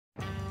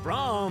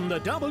From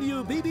the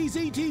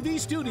WBBZ-TV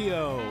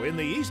studio in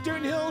the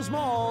Eastern Hills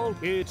Mall,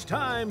 it's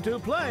time to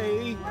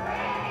play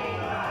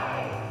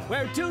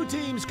where two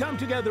teams come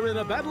together in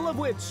a battle of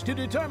wits to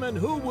determine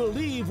who will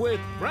leave with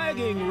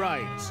bragging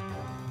rights.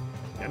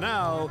 And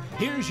now,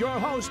 here's your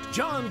host,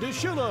 John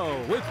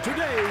DeShullo, with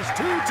today's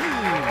two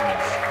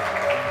teams.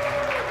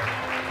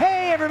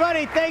 Hey,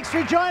 everybody, thanks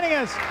for joining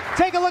us.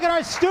 Take a look at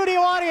our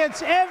studio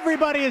audience.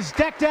 Everybody is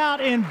decked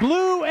out in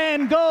blue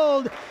and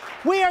gold.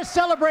 We are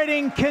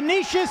celebrating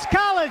Canisius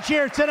College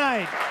here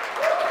tonight.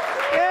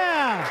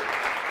 Yeah.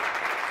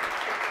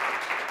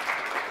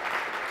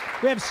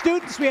 We have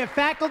students, we have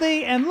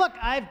faculty, and look,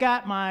 I've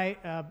got my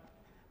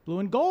blue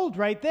and gold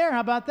right there.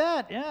 How about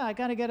that? Yeah, I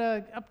got to get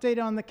an update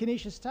on the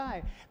Canisius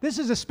tie. This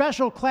is a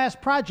special class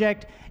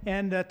project,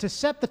 and to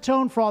set the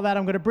tone for all that,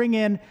 I'm going to bring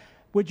in,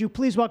 would you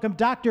please welcome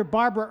Dr.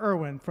 Barbara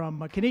Irwin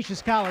from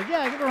Canisius College.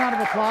 Yeah, give her a round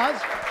of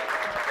applause.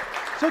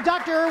 So,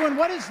 Dr. Irwin,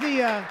 what is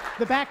the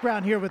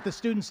background here with the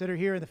students that are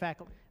here in the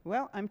faculty?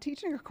 Well, I'm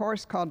teaching a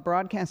course called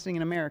Broadcasting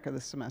in America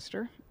this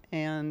semester,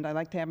 and I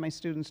like to have my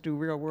students do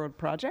real-world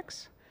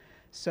projects.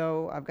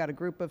 So I've got a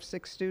group of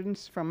 6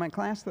 students from my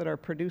class that are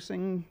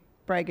producing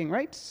bragging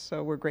rights,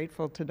 so we're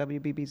grateful to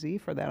WBBZ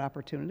for that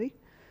opportunity.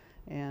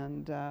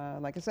 And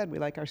like I said, we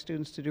like our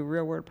students to do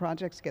real-world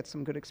projects, get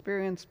some good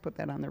experience, put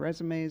that on their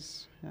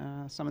resumes.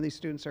 Some of these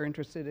students are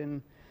interested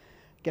in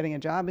getting a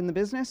job in the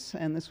business,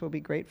 and this will be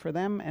great for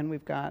them. And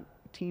we've got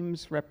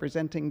teams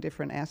representing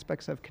different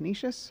aspects of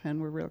Canisius,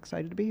 and we're real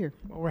excited to be here.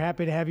 Well, we're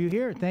happy to have you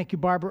here. Thank you,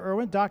 Barbara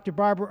Irwin, Dr.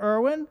 Barbara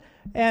Irwin.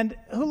 And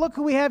look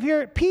who we have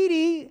here,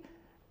 Petey,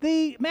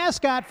 the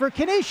mascot for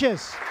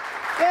Canisius.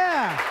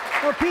 Yeah,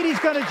 well, Petey's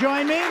going to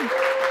join me.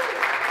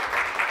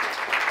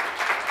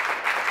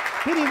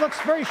 Petey looks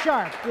very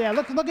sharp. Yeah,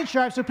 looking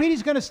sharp. So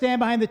Petey's going to stand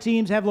behind the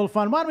teams, have a little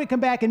fun. Why don't we come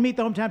back and meet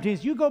the hometown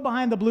teams? You go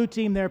behind the blue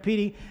team there,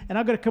 Petey, and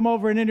I'm going to come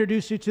over and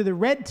introduce you to the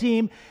red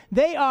team.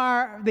 They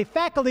are the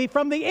faculty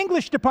from the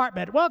English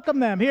department. Welcome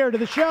them here to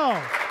the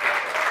show.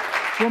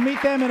 We'll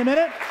meet them in a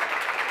minute.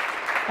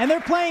 And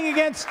they're playing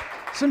against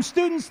some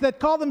students that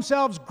call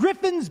themselves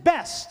Griffin's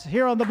Best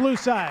here on the blue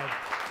side.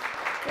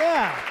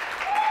 Yeah,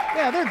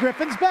 they're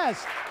Griffin's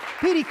Best.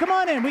 Petey, come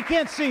on in. We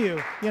can't see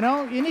you. You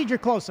know, you need your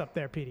close-up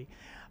there, Petey.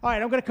 All right,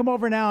 I'm going to come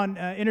over now and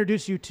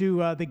introduce you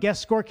to the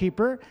guest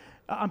scorekeeper.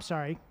 I'm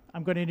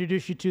going to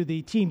introduce you to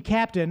the team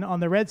captain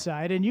on the red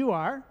side, and you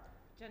are?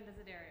 Jen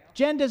Desiderio.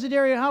 Jen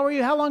Desiderio, how are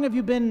you? How long have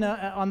you been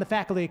on the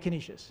faculty at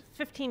Canisius?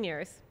 15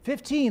 years.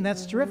 15,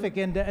 that's terrific.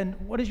 And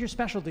what is your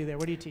specialty there?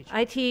 What do you teach?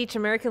 I teach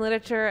American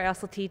literature. I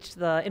also teach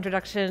the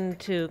introduction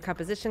to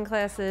composition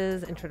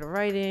classes, intro to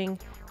writing,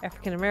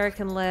 African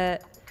American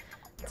lit,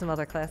 some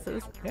other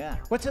classes. Yeah.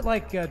 What's it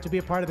like to be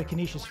a part of the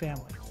Canisius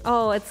family?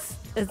 Oh, it's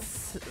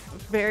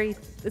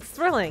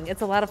thrilling.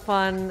 It's a lot of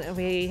fun.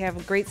 We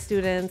have great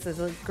students. There's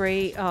a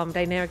great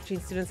dynamic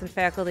between students and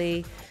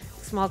faculty.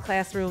 Small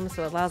classrooms,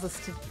 so it allows us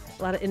to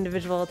a lot of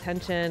individual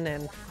attention,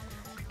 and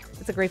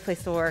it's a great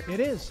place to work. It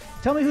is.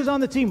 Tell me who's on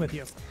the team with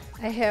you.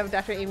 I have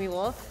Dr. Amy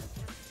Wolf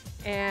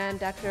and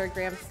Dr.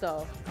 Graham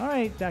Stowe. All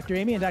right, Dr.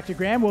 Amy and Dr.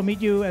 Graham, we'll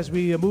meet you as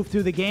we move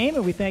through the game,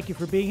 and we thank you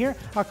for being here.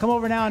 I'll come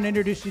over now and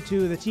introduce you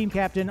to the team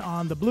captain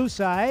on the blue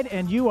side,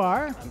 and you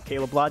are? I'm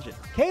Caleb Blodgett.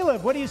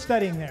 Caleb, what are you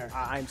studying there?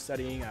 I'm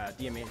studying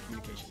DMA and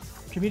Communications.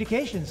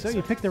 Communications, so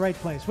you picked the right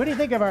place. What do you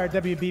think of our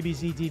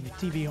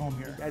WBBZ-TV home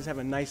here? You guys have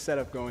a nice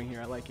setup going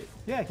here. I like it.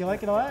 Yeah, you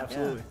like it a lot?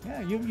 Absolutely.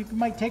 Yeah, you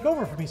might take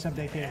over for me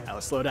someday, Caleb. Yeah,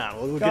 let's slow down.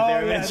 We'll get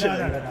there eventually.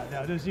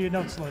 No, you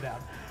don't slow down.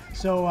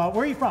 So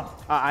where are you from?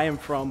 I am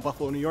from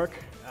Buffalo, New York.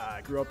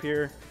 I grew up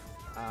here,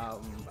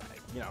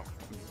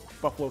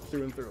 Buffalo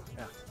through and through.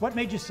 Yeah. What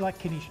made you select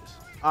Canisius?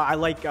 I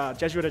like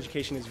Jesuit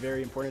education is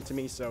very important to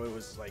me, so it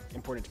was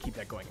important to keep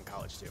that going in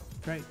college too.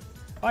 Great.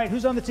 All right,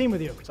 who's on the team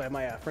with you? So I have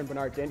my friend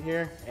Bernard Dent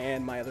here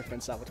and my other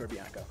friend Salvatore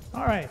Bianco.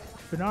 All right,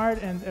 Bernard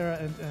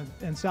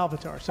and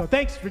Salvatore. So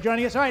thanks for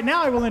joining us. All right,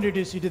 now I will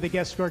introduce you to the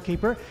guest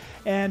scorekeeper,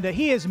 and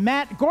he is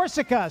Matt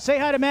Gorsica. Say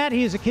hi to Matt.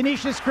 He is a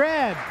Canisius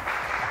grad.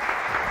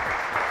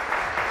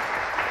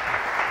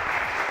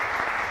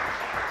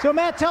 So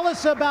Matt, tell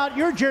us about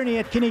your journey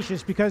at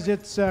Canisius, because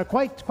it's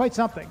quite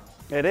something.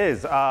 It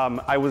is.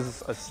 I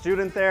was a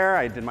student there.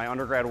 I did my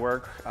undergrad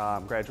work,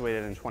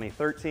 graduated in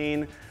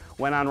 2013.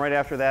 Went on right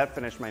after that,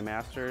 finished my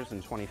master's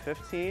in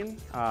 2015.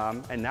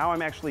 And now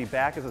I'm actually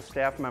back as a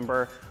staff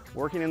member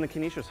working in the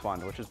Canisius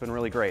Fund, which has been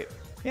really great.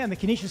 Yeah, and the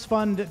Canisius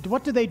Fund,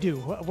 what do they do?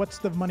 What's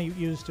the money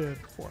used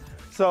for?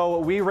 So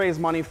we raise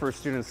money for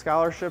student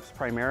scholarships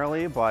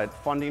primarily, but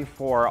funding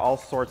for all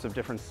sorts of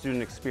different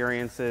student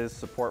experiences,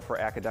 support for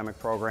academic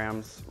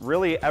programs,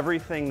 really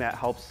everything that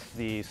helps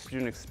the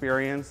student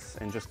experience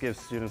and just gives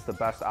students the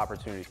best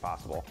opportunities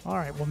possible. All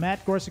right, well,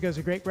 Matt Gorsica is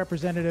a great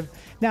representative.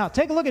 Now,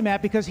 take a look at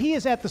Matt, because he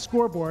is at the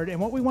scoreboard, and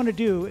what we want to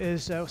do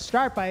is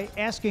start by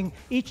asking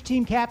each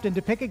team captain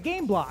to pick a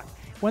game block.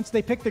 Once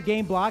they pick their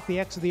game block, the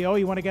X or the O,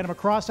 you want to get them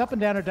across, up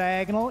and down, or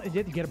diagonal, and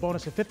you get a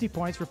bonus of 50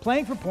 points. We're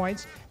playing for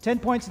points, 10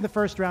 points in the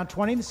first round,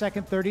 20 in the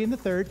second, 30 in the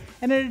third.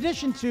 And in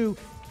addition to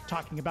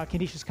talking about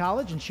Canisius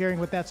College and sharing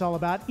what that's all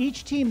about.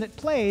 Each team that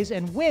plays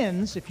and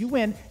wins, if you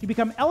win, you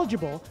become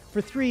eligible for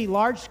 3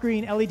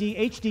 large-screen LED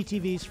HD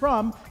TVs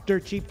from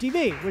Dirt Cheap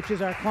TV, which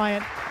is our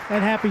client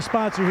and happy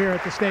sponsor here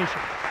at the station.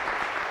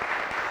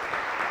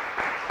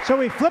 So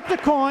we flipped a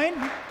coin,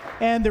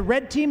 and the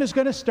red team is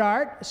going to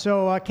start.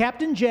 So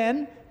Captain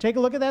Jen, take a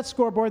look at that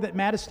scoreboard that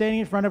Matt is standing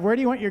in front of. Where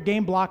do you want your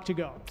game block to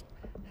go?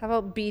 How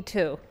about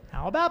B2?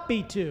 How about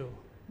B2?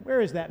 Where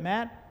is that,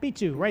 Matt?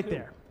 B2, right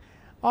there.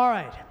 All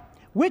right.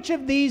 Which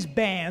of these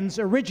bands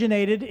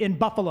originated in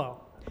Buffalo?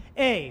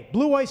 A,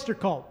 Blue Oyster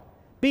Cult,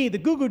 B, the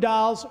Goo Goo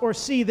Dolls, or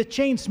C, the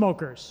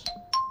Chainsmokers?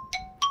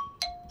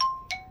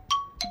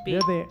 B.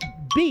 There they,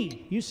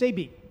 B. You say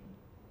B.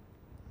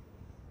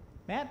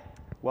 Matt?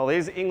 Well,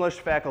 these English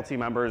faculty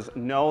members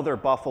know their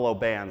Buffalo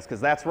bands,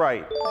 because that's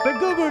right. The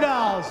Goo Goo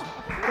Dolls.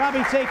 Robbie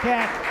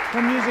Takat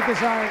from Music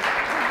is Art.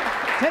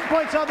 10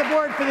 points on the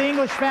board for the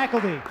English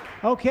faculty.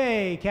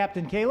 Okay,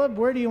 Captain Caleb,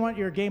 where do you want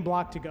your game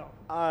block to go?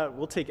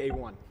 We'll take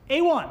A1.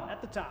 A1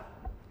 at the top.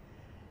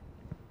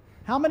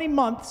 How many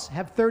months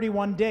have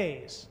 31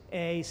 days?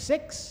 A,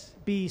 6,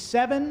 B,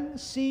 7,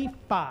 C,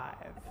 5.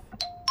 All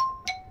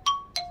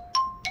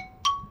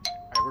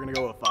right, we're going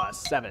to go with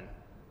 7.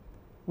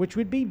 Which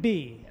would be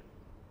B.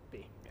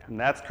 B. Yeah. And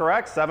that's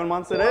correct. 7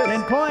 months it is.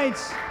 10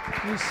 points.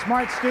 These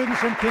smart students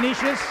from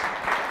Canisius.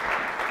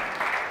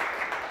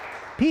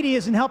 Petey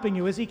isn't helping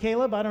you, is he,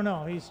 Caleb? I don't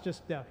know. He's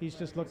just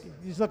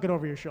looking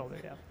over your shoulder.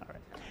 Yeah. All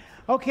right.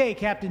 Okay,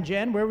 Captain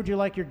Jen, where would you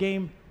like your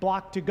game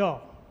block to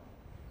go?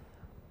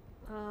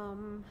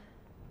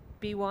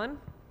 B1.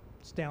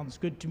 Sounds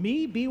good to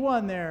me.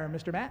 B1 there,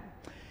 Mr. Matt.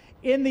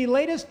 In the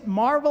latest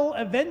Marvel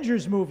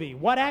Avengers movie,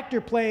 what actor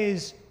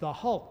plays the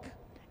Hulk?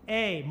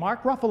 A,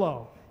 Mark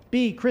Ruffalo,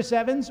 B, Chris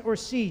Evans, or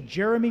C,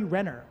 Jeremy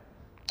Renner?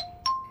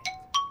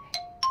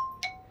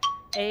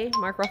 A,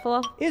 Mark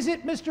Ruffalo. Is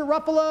it Mr.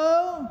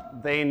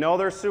 Ruffalo? They know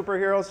they're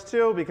superheroes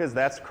too, because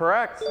that's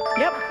correct.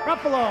 Yep,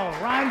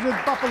 Ruffalo. Rhymes with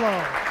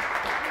Buffalo.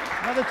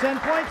 Another 10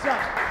 points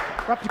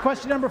up. We're up to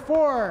question number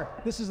 4.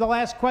 This is the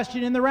last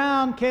question in the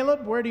round.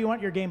 Caleb, where do you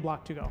want your game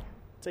block to go?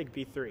 Take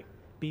B3.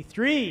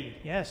 B3.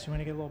 Yes, you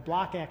want to get a little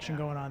block action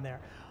going on there.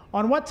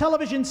 On what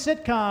television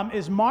sitcom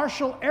is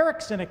Marshall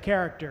Erickson a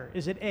character?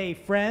 Is it A,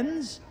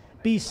 Friends,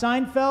 B,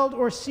 Seinfeld,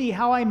 or C,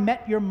 How I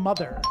Met Your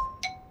Mother?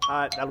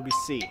 That'll be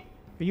C.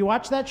 Do you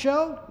watch that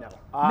show? No.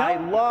 I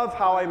love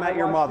How I Met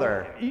Your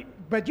Mother.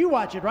 But you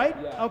watch it, right?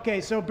 Yeah.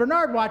 Okay, so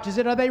Bernard watches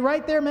it. Are they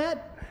right there,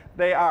 Matt?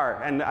 They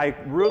are, and I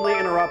rudely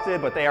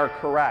interrupted, but they are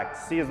correct.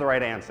 C is the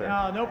right answer.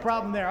 Oh, no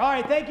problem there. All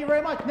right, thank you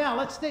very much. Now,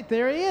 let's take,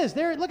 there he is.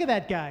 There, look at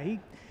that guy.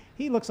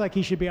 He looks like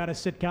he should be on a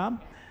sitcom.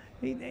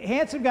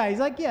 Handsome guy. He's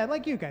like, yeah,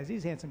 like you guys.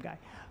 He's a handsome guy.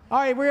 All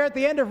right, we're at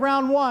the end of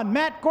round 1.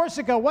 Matt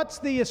Corsica, what's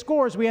the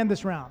scores we end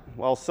this round?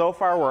 Well, so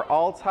far we're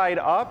all tied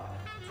up,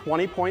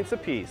 20 points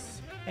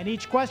apiece. And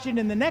each question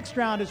in the next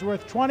round is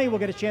worth 20. We'll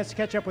get a chance to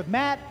catch up with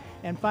Matt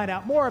and find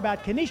out more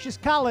about Canisius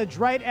College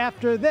right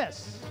after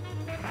this.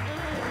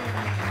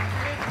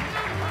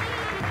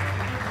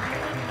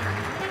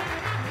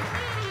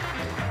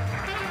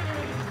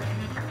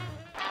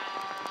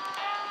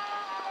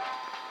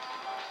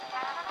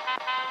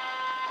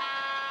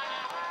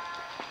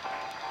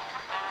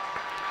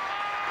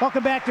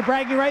 Welcome back to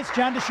Bragging Rights.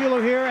 John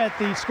DeShiello here at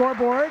the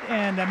scoreboard,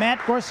 and Matt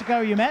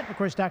Corsica you met. Of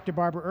course, Dr.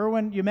 Barbara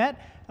Irwin you met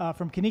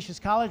from Canisius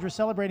College. We're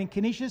celebrating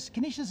Canisius.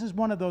 Canisius is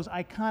one of those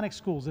iconic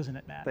schools, isn't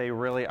it, Matt? They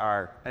really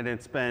are. And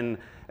it's been,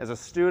 as a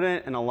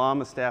student, an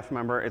alum, a staff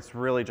member, it's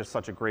really just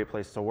such a great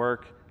place to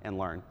work and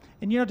learn.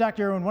 And you know,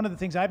 Dr. Irwin, one of the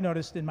things I've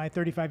noticed in my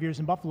 35 years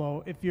in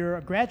Buffalo, if you're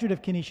a graduate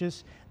of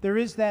Canisius, there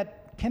is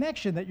that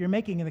connection that you're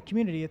making in the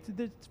community.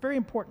 It's very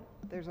important.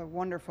 There's a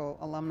wonderful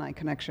alumni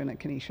connection at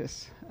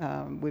Canisius.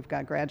 We've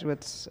got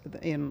graduates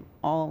in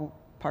all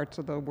parts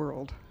of the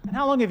world. And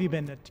how long have you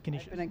been at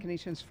Canisius? I've been at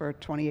Canisius for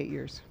 28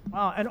 years.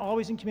 Wow, and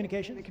always in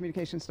communication? In the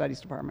Communication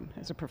Studies Department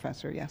as a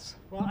professor, yes.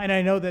 Well, and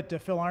I know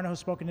that Phil Arno has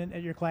spoken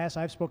at your class,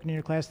 I've spoken in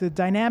your class. The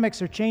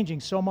dynamics are changing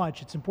so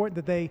much. It's important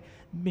that they,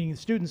 meaning the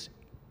students,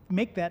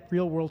 make that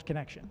real-world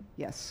connection.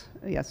 Yes,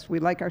 yes. We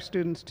like our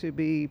students to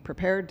be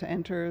prepared to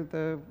enter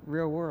the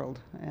real world,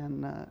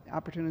 and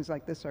opportunities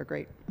like this are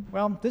great.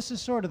 Well, this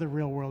is sort of the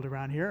real world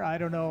around here. I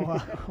don't know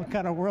what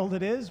kind of world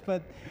it is,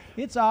 but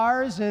it's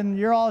ours, and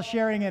you're all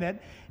sharing in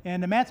it.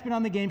 And Matt's been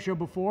on the game show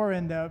before,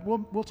 and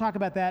we'll talk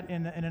about that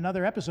in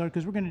another episode,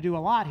 because we're going to do a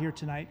lot here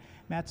tonight.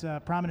 Matt's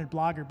a prominent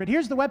blogger. But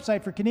here's the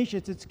website for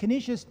Canisius. It's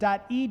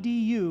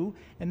canisius.edu,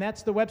 and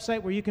that's the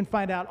website where you can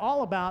find out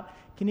all about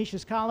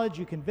Canisius College.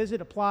 You can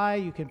visit, apply.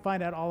 You can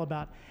find out all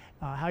about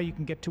how you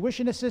can get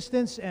tuition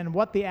assistance and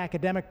what the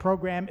academic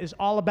program is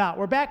all about.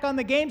 We're back on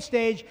the game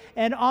stage,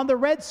 and on the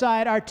red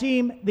side, our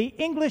team, the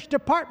English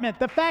department,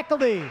 the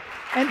faculty,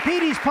 and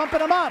Petey's pumping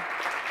them up.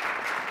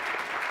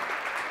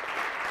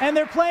 And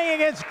they're playing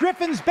against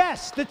Griffin's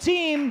best, the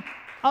team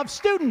of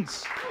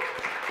students.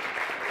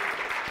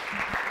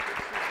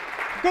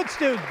 Good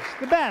students,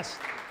 the best.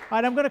 All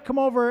right, I'm going to come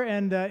over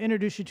and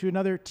introduce you to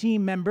another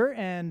team member,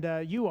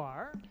 and you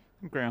are?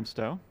 Graham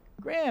Stowe.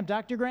 Graham,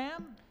 Dr.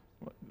 Graham?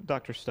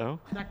 Dr. Stowe.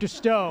 Dr.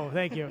 Stowe,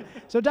 thank you.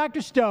 So, Dr.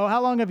 Stowe,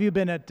 how long have you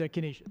been at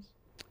Canisius?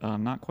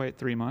 Not quite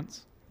 3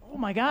 months. Oh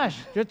my gosh,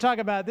 just talk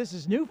about this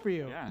is new for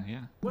you.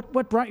 Yeah.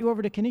 What brought you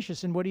over to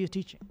Canisius, and what are you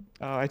teaching?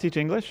 I teach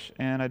English,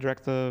 and I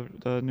direct the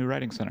new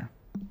writing center.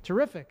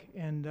 Terrific.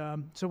 And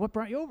so what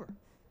brought you over?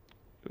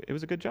 It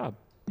was a good job.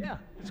 Yeah,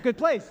 it's a good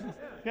place.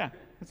 Yeah,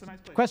 it's a nice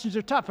place. Questions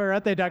are tough,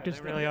 aren't they, Dr.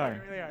 Stowe? They really are.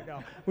 They really are.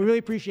 No, we really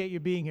appreciate you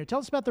being here. Tell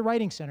us about the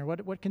Writing Center.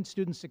 What can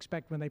students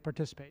expect when they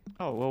participate?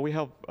 Oh, well, we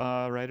help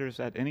writers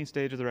at any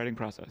stage of the writing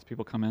process.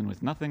 People come in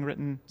with nothing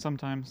written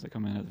sometimes. They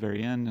come in at the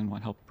very end and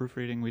want help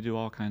proofreading. We do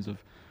all kinds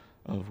of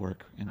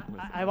work.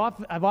 I've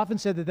often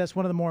said that that's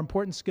one of the more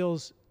important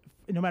skills,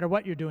 no matter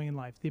what you're doing in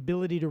life, the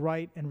ability to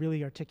write and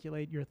really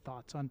articulate your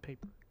thoughts on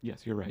paper.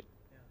 Yes, you're right.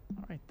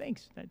 All right,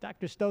 thanks.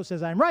 Dr. Stowe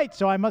says I'm right,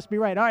 so I must be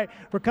right. All right,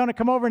 we're going to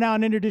come over now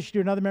and introduce you to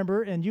another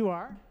member, and you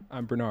are?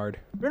 I'm Bernard.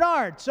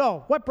 Bernard,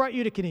 so what brought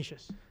you to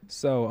Canisius?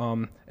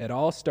 So it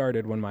all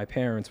started when my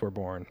parents were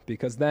born,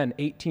 because then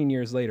 18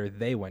 years later,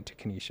 they went to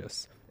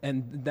Canisius,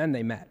 and then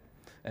they met.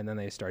 And then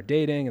they started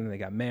dating, and then they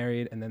got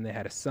married, and then they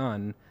had a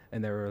son,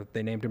 and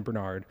they named him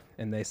Bernard,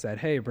 and they said,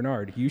 hey,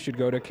 Bernard, you should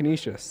go to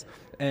Canisius.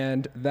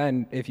 And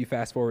then if you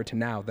fast forward to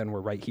now, then we're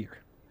right here.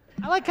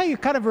 I like how you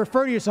kind of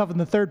refer to yourself in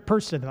the third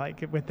person,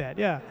 like with that,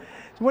 yeah.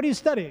 So what are you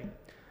studying?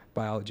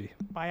 Biology.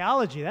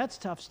 Biology, that's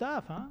tough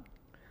stuff, huh?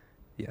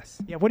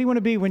 Yes. Yeah, what do you want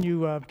to be when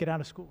you get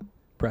out of school?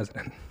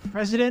 President.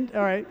 President?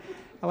 All right.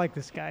 I like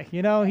this guy.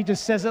 You know, he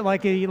just says it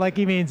like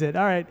he means it.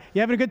 All right.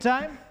 You having a good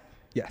time?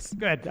 Yes.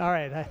 Good. All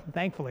right.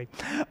 Thankfully.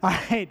 All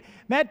right.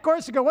 Matt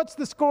Corsica, what's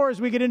the score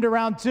as we get into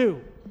round two?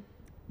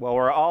 Well,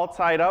 we're all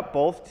tied up.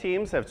 Both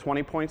teams have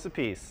 20 points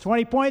apiece.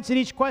 20 points, and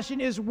each question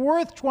is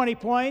worth 20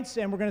 points.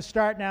 And we're going to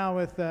start now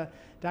with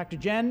Dr.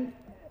 Jen.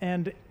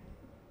 And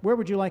where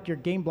would you like your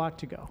game block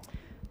to go?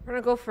 We're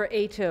going to go for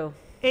A2.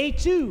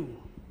 A2.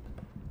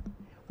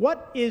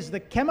 What is the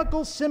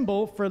chemical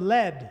symbol for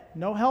lead?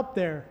 No help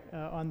there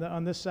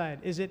on this side.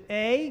 Is it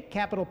A,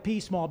 capital P,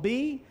 small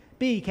b,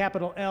 B,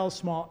 capital L,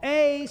 small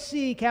a,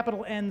 C,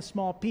 capital N,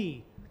 small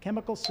p?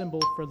 Chemical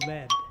symbol for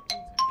lead.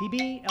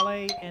 PB,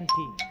 LA,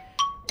 NP.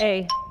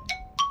 A.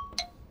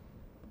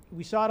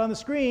 We saw it on the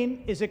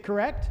screen. Is it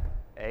correct?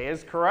 A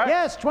is correct.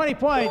 Yes, 20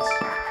 points.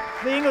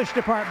 The English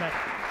department.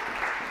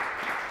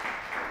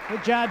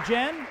 Good job,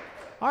 Jen.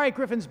 All right,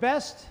 Griffin's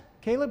best.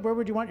 Caleb, where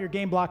would you want your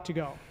game block to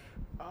go?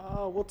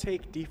 We'll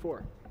take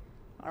D4.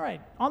 All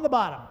right, on the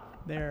bottom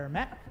there,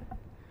 Matt.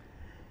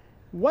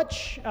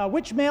 Which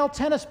male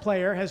tennis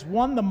player has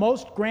won the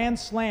most Grand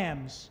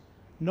Slams?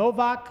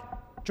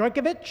 Novak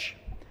Djokovic,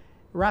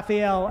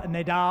 Rafael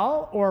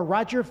Nadal, or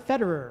Roger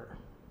Federer?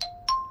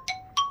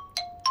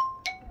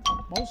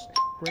 Most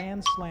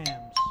Grand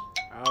Slams.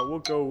 We'll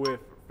go with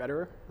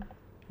Federer.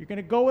 You're going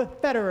to go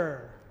with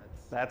Federer.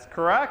 That's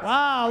correct.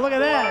 Wow, look at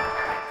that.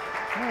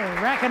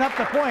 Oh, racking up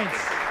the points.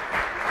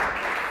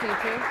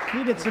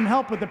 Needed some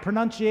help with the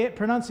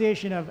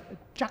pronunciation of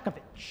Djokovic.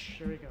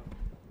 There we go.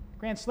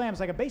 Grand Slam's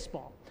like a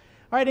baseball.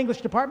 All right,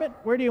 English department,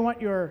 where do you want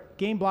your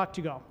game block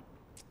to go?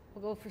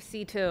 We'll go for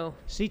C2.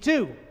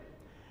 C2.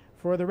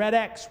 For the red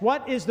X,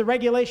 what is the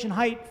regulation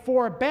height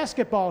for a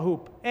basketball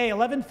hoop? A,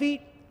 11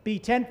 feet, B,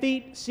 10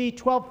 feet, C,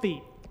 12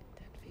 feet.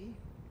 10 feet.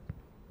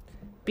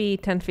 B,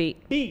 10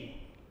 feet.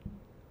 B.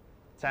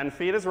 10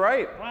 feet is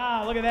right.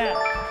 Wow, look at that.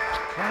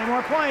 20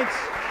 more points.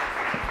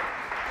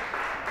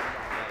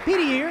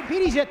 Petey here.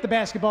 Petey's at the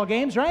basketball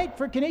games, right?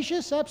 For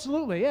Canisius?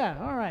 Absolutely, yeah.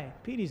 All right,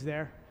 Petey's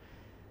there.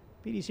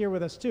 Petey's here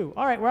with us, too.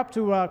 All right, we're up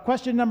to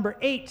question number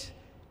 8.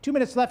 2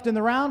 minutes left in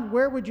the round.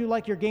 Where would you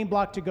like your game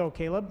block to go,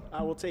 Caleb?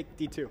 We'll take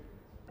D2.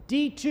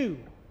 D2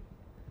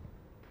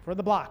 for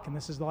the block, and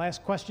this is the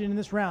last question in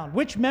this round.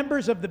 Which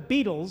members of the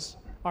Beatles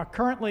are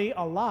currently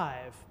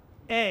alive?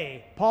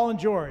 A, Paul and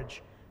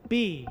George.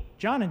 B,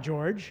 John and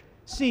George.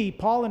 C,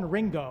 Paul and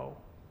Ringo.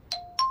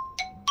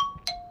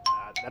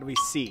 That'll be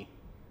C.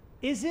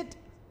 Is it?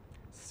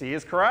 C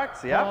is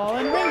correct, yep. Paul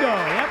and Ringo,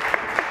 yep.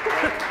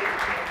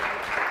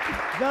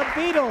 The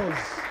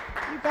Beatles.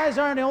 You guys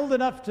aren't old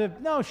enough to,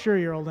 no, sure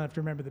you're old enough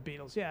to remember the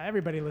Beatles. Yeah,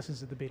 everybody listens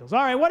to the Beatles.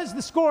 All right, what is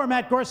the score,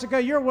 Matt Corsica?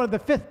 You're one of the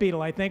 5th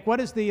Beatle, I think. What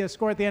is the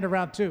score at the end of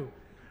round 2?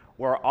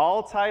 We're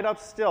all tied up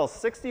still,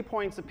 60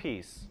 points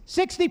apiece.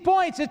 60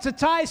 points, it's a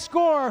tie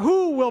score.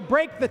 Who will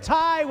break the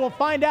tie? We'll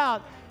find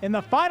out in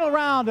the final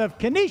round of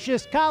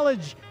Canisius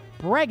College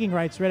bragging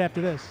rights right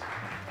after this.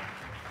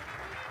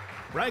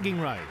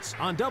 Bragging Rights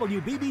on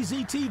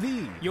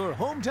WBBZ-TV, your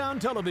hometown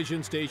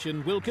television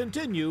station, will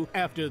continue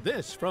after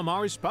this from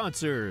our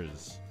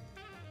sponsors.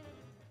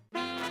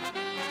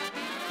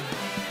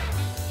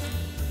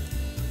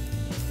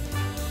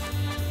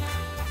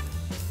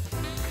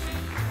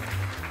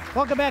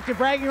 Welcome back to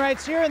Bragging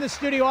Rights here in the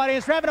studio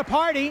audience. We're having a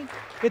party.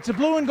 It's a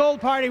blue and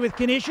gold party with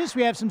Canisius.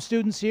 We have some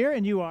students here,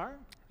 and you are?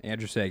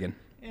 Andrew Sagan.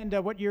 And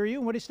what year are you,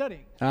 and what are you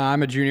studying?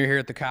 I'm a junior here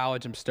at the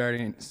college. I'm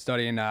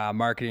studying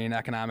marketing,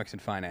 economics,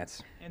 and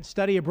finance. And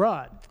study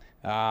abroad?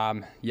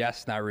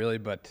 Yes, not really,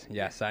 but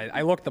yes,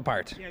 I look the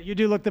part. Yeah, you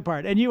do look the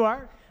part. And you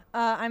are?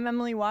 I'm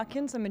Emily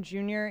Watkins. I'm a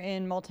junior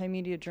in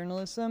multimedia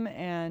journalism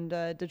and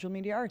digital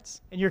media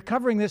arts. And you're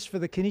covering this for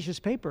the Canisius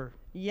paper.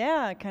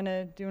 Yeah, kind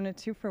of doing a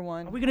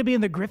 2-for-1. Are we going to be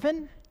in the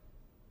Griffin?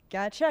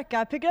 Gotta check.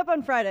 Gotta pick it up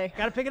on Friday.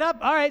 Got to pick it up?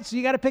 All right, so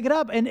you got to pick it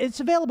up. And it's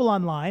available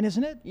online,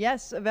 isn't it?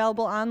 Yes,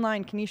 available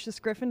online,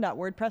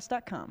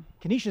 canisiusgriffin.wordpress.com.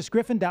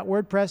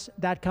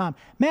 canisiusgriffin.wordpress.com.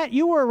 Matt,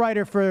 you were a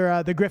writer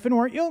for the Griffin,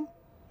 weren't you?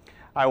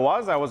 I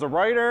was a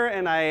writer,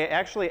 and I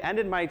actually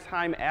ended my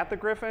time at the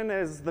Griffin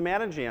as the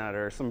managing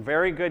editor. Some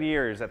very good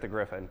years at the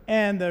Griffin.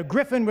 And the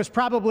Griffin was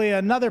probably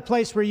another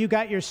place where you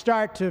got your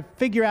start to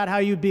figure out how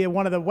you'd be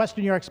one of the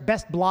Western New York's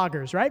best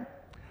bloggers, right?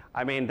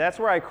 I mean, that's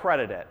where I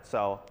credit it,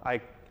 so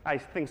I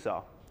think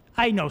so.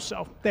 I know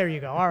so. There you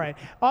go. All right.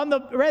 On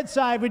the red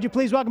side, would you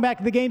please welcome back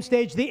to the game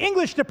stage the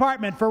English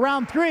department for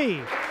round 3.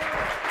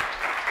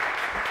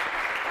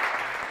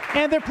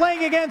 And they're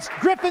playing against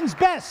Griffin's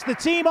Best, the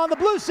team on the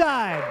blue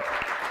side.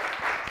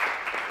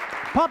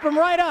 Pump them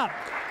right up.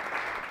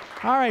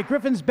 All right,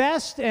 Griffin's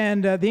Best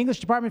and the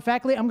English department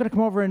faculty. I'm going to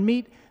come over and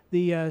meet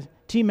the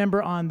team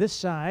member on this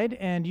side.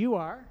 And you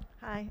are?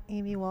 Hi,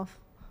 Amy Wolf.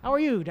 How are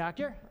you,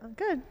 doctor?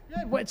 Good.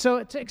 Good. So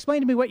explain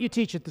to me what you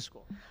teach at the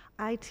school.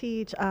 I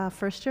teach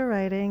first-year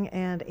writing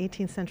and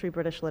 18th century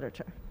British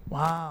literature.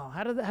 Wow.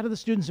 How do the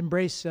students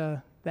embrace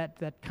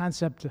that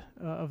concept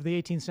of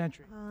the 18th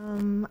century?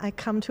 I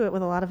come to it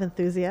with a lot of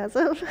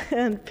enthusiasm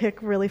and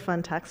pick really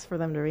fun texts for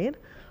them to read.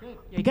 Good.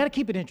 Yeah, you got to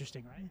keep it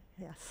interesting, right?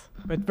 Yes.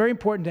 But very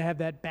important to have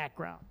that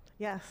background.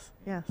 Yes,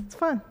 it's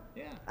fun.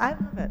 Yeah. I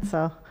love it,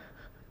 so.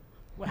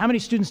 Well, how many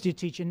students do you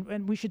teach?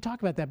 And we should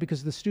talk about that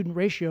because the student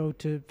ratio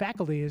to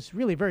faculty is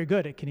really very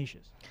good at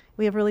Canisius.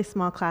 We have really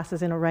small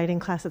classes. In a writing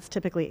class, it's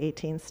typically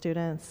 18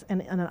 students,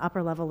 and in an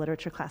upper-level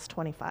literature class,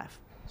 25.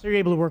 So you're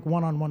able to work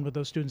one-on-one with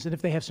those students, and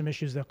if they have some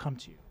issues, they'll come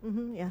to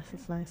you. Yes,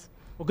 it's nice.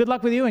 Well, good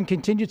luck with you and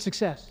continued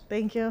success.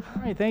 Thank you.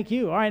 All right, thank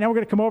you. All right, now we're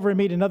going to come over and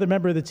meet another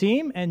member of the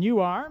team, and you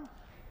are?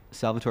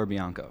 Salvatore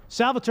Bianco.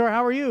 Salvatore,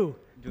 how are you?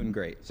 Doing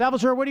great.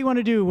 Salvatore, what do you want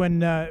to do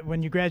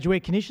when you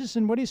graduate Canisius,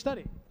 and what do you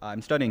study?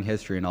 I'm studying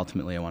history, and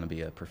ultimately I want to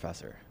be a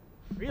professor.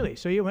 Really?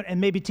 So you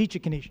and maybe teach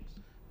at Canisius?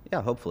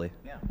 Yeah, hopefully.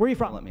 Yeah. Where are you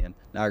from? Let me in.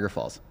 Niagara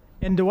Falls.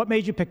 And what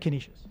made you pick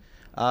Canisius?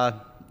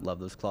 Love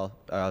those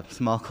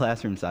small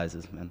classroom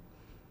sizes, man.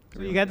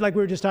 So you got, like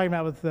we were just talking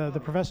about with the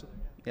professor.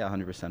 Yeah,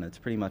 100%. It's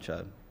pretty much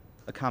a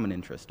common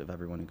interest of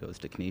everyone who goes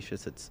to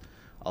Canisius. It's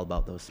all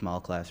about those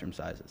small classroom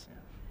sizes.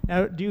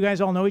 Now, do you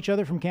guys all know each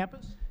other from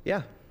campus?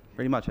 Yeah,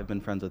 pretty much. I've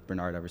been friends with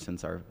Bernard ever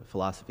since our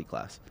philosophy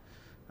class.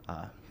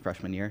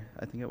 Freshman year,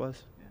 I think it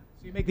was. Yeah.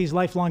 So you make these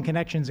lifelong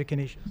connections at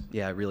Canisius?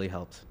 Yeah, it really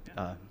helps.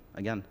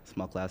 Again,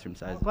 small classroom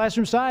size.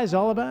 Classroom size,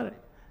 all about it.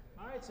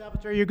 All right,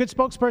 Salvatore, you're a good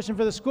spokesperson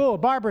for the school.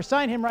 Barbara,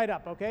 sign him right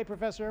up, okay,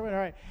 Professor Irwin? All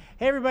right.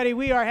 Hey, everybody,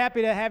 we are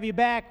happy to have you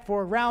back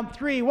for round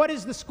 3. What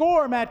is the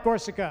score, Matt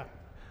Gorsica?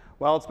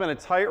 Well, it's been a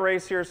tight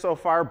race here so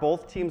far.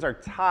 Both teams are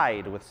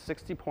tied with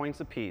 60 points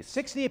apiece.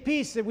 60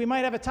 apiece. We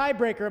might have a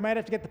tiebreaker. I might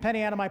have to get the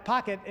penny out of my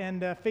pocket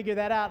and figure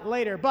that out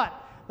later. But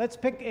let's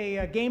pick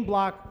a game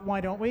block, why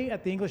don't we,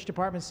 at the English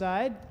department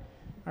side.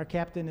 Our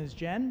captain is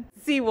Jen.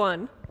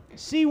 C1.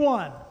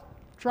 C1.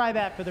 Try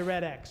that for the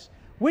Red X.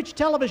 Which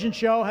television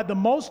show had the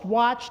most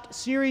watched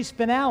series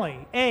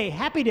finale? A,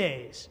 Happy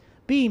Days,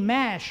 B,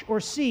 MASH, or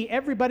C,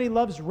 Everybody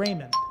Loves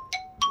Raymond?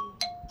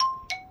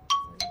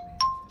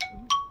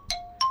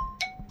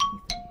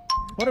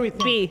 What do we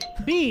think? B.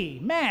 B,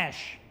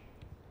 MASH.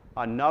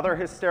 Another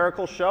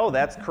hysterical show.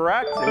 That's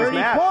correct. It was 30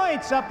 MASH.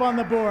 points up on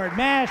the board.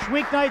 MASH,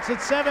 weeknights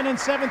at 7 and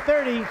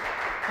 7:30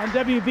 on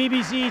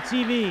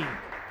WBBZ-TV.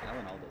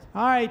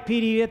 All right,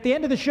 Petey, at the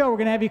end of the show, we're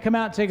going to have you come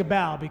out and take a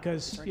bow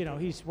because, you know,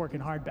 he's working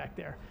hard back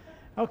there.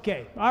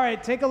 Okay. All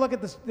right, take a look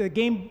at the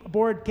game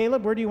board.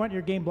 Caleb, where do you want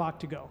your game block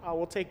to go?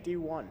 We'll take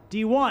D1.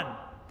 D1.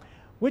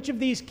 Which of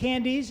these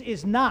candies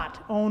is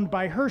not owned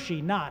by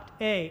Hershey? Not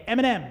A,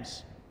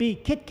 M&M's, B,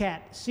 Kit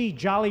Kat, C,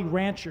 Jolly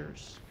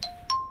Ranchers.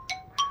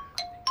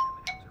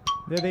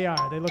 There they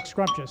are. They look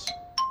scrumptious.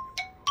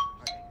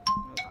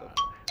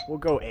 We'll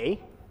go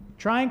A.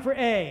 Trying for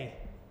A.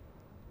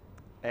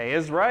 A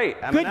is right.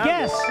 M&M's. Good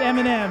guess,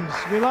 M&M's.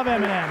 We love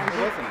M&M's.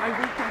 I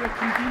worked at a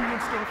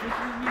convenience store.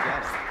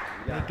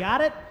 They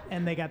got it,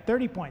 and they got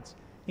 30 points.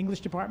 English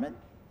department,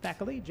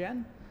 faculty,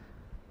 Jen?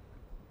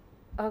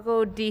 I'll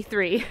go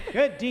D3.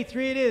 Good,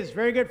 D3 it is.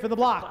 Very good for the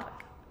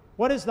block.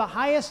 What is the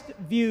highest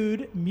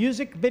viewed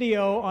music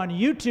video on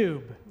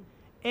YouTube?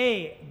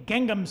 A,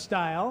 Gangnam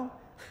Style,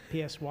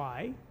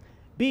 PSY.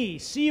 B,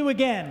 See You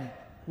Again,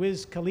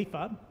 Wiz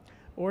Khalifa.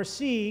 Or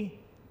C,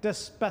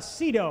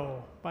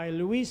 Despacito by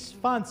Luis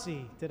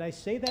Fonsi. Did I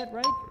say that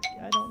right?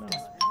 I don't know.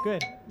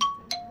 Good.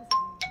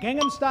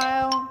 Gangnam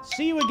Style,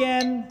 See You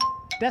Again,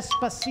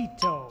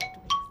 Despacito.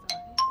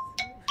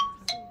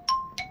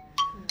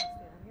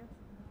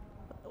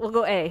 We'll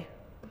go A.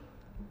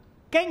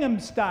 Gangnam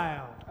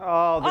Style.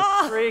 Oh,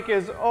 the streak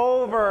is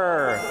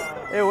over.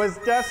 It was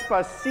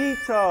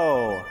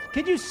Despacito.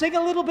 Could you sing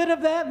a little bit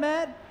of that,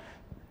 Matt?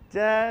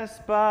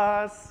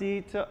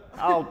 Despacito.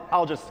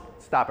 I'll just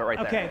stop it right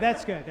there. Okay,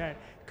 that's good. All right.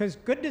 because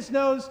goodness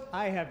knows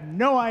I have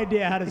no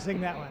idea how to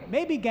sing that one.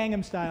 Maybe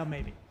Gangnam Style,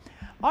 maybe.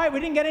 All right, we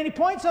didn't get any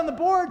points on the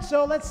board,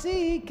 so let's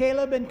see.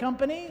 Caleb and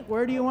company,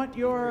 where do you want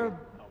your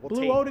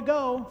Blue O to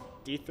go?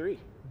 D3.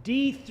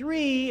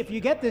 D3. If you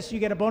get this, you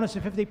get a bonus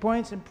of 50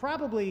 points and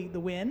probably the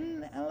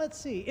win. Let's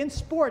see. In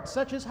sports,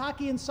 such as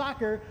hockey and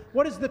soccer,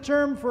 what is the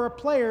term for a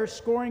player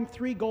scoring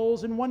 3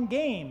 goals in one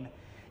game?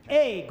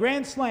 A,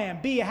 grand slam,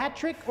 B, a hat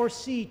trick, or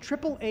C,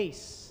 triple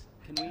ace?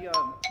 Can we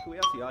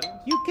ask the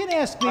audience? You can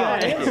ask the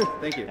audience.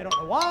 Thank you. I don't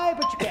know why,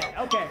 but you can.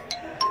 Okay.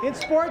 In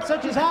sports,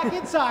 such as hockey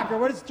and soccer,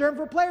 what is the term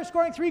for a player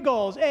scoring 3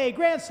 goals? A,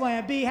 grand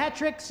slam, B, hat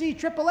trick, C,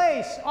 triple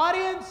ace?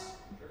 Audience?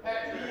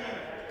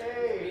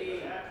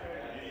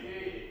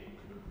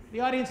 The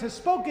audience has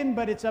spoken,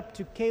 but it's up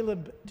to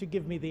Caleb to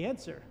give me the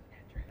answer.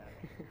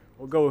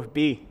 We'll go with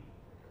B.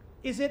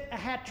 Is it a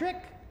hat trick?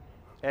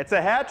 It's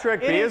a hat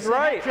trick. B is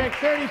right. Hat trick,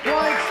 30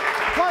 points,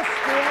 plus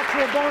the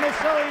actual bonus,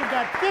 so you've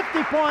got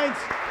 50 points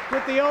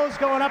with the O's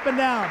going up and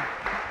down.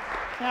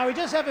 Now, we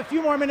just have a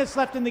few more minutes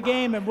left in the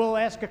game, and we'll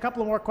ask a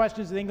couple of more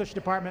questions to the English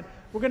department.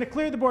 We're going to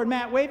clear the board.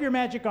 Matt, wave your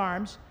magic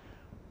arms.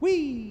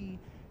 We'll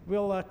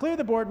clear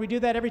the board. We do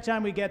that every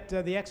time we get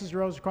the X's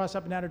or O's across,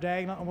 up and down, or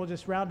diagonal, and we'll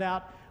just round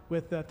out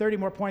with 30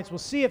 more points. We'll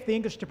see if the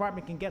English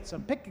department can get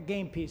some. Pick a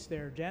game piece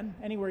there, Jen,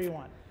 anywhere you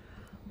want.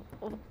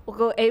 We'll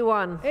go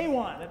A1.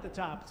 A1 at the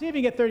top. See if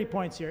you can get 30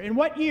 points here. In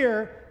what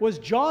year was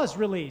Jaws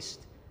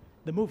released,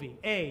 the movie?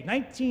 A,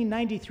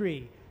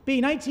 1993,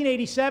 B,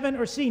 1987,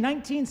 or C,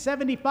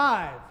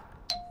 1975?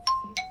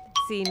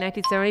 C,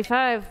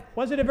 1975.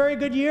 Was it a very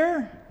good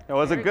year? It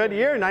was a good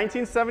year.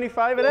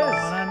 1975 it is.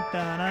 Dun,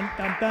 dun,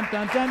 dun, dun,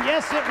 dun, dun.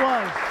 Yes, it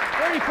was.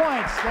 30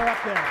 points. They're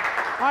up there.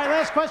 All right,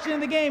 last question in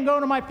the game.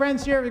 Going to my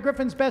friends here, the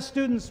Griffin's best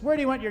students. Where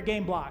do you want your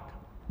game block?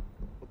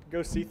 Go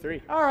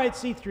C3. All right,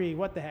 C3.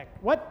 What the heck?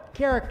 What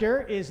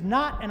character is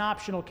not an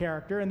optional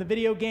character in the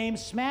video game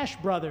Smash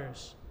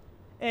Brothers?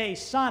 A,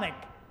 Sonic,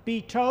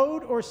 B,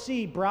 Toad, or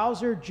C,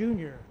 Bowser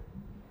Jr.?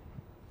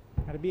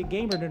 Got to be a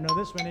gamer to know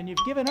this one, and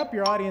you've given up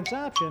your audience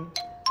option.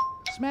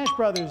 Smash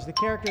Brothers, the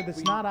character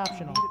that's not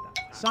optional.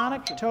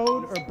 Sonic,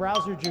 Toad, or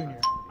Bowser Jr.?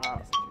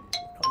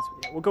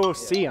 We'll go with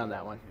C on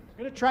that one.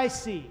 I'm going to try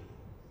C.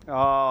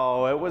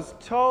 Oh, it was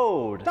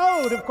Toad.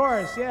 Toad, of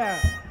course, yeah.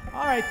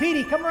 All right,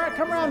 Petey, come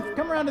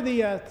around to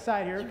the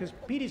side here, because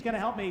Petey's going to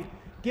help me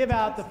give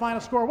out the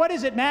final score. What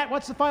is it, Matt?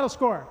 What's the final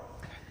score?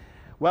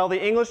 Well,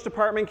 the English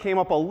department came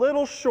up a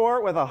little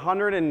short with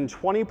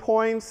 120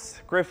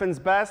 points. Griffin's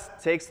best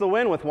takes the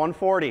win with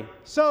 140.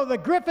 So the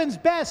Griffin's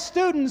best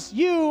students,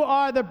 you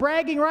are the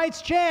bragging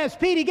rights champs.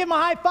 Petey, give them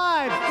a high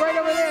five. Right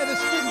over there, the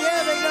student.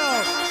 Yeah, they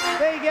go.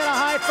 They get a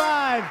high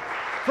five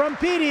from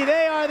Petey.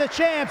 They are the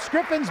champs,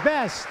 Griffin's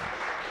best.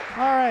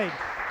 All right.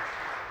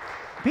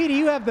 Petey,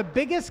 you have the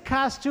biggest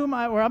costume,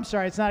 or I'm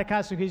sorry, it's not a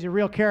costume, he's a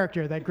real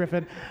character, that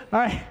Griffin. All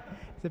right.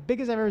 The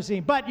biggest I've ever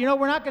seen. But, you know,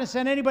 we're not going to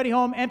send anybody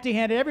home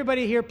empty-handed.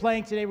 Everybody here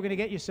playing today, we're going to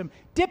get you some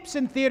dips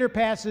and theater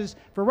passes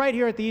for right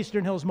here at the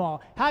Eastern Hills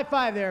Mall. High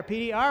five there,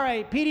 Petey. All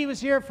right, Petey was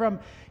here from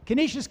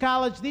Canisius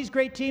College. These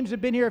great teams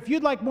have been here. If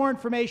you'd like more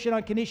information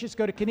on Canisius,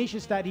 go to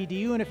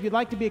canisius.edu. And if you'd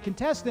like to be a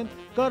contestant,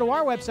 go to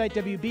our website,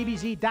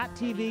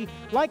 WBBZ-TV.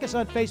 Like us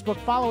on Facebook.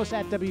 Follow us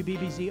at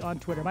WBBZ on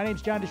Twitter. My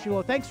name's John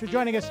DeShulo. Thanks for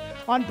joining us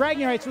on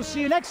Bragging Rights. We'll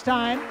see you next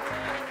time.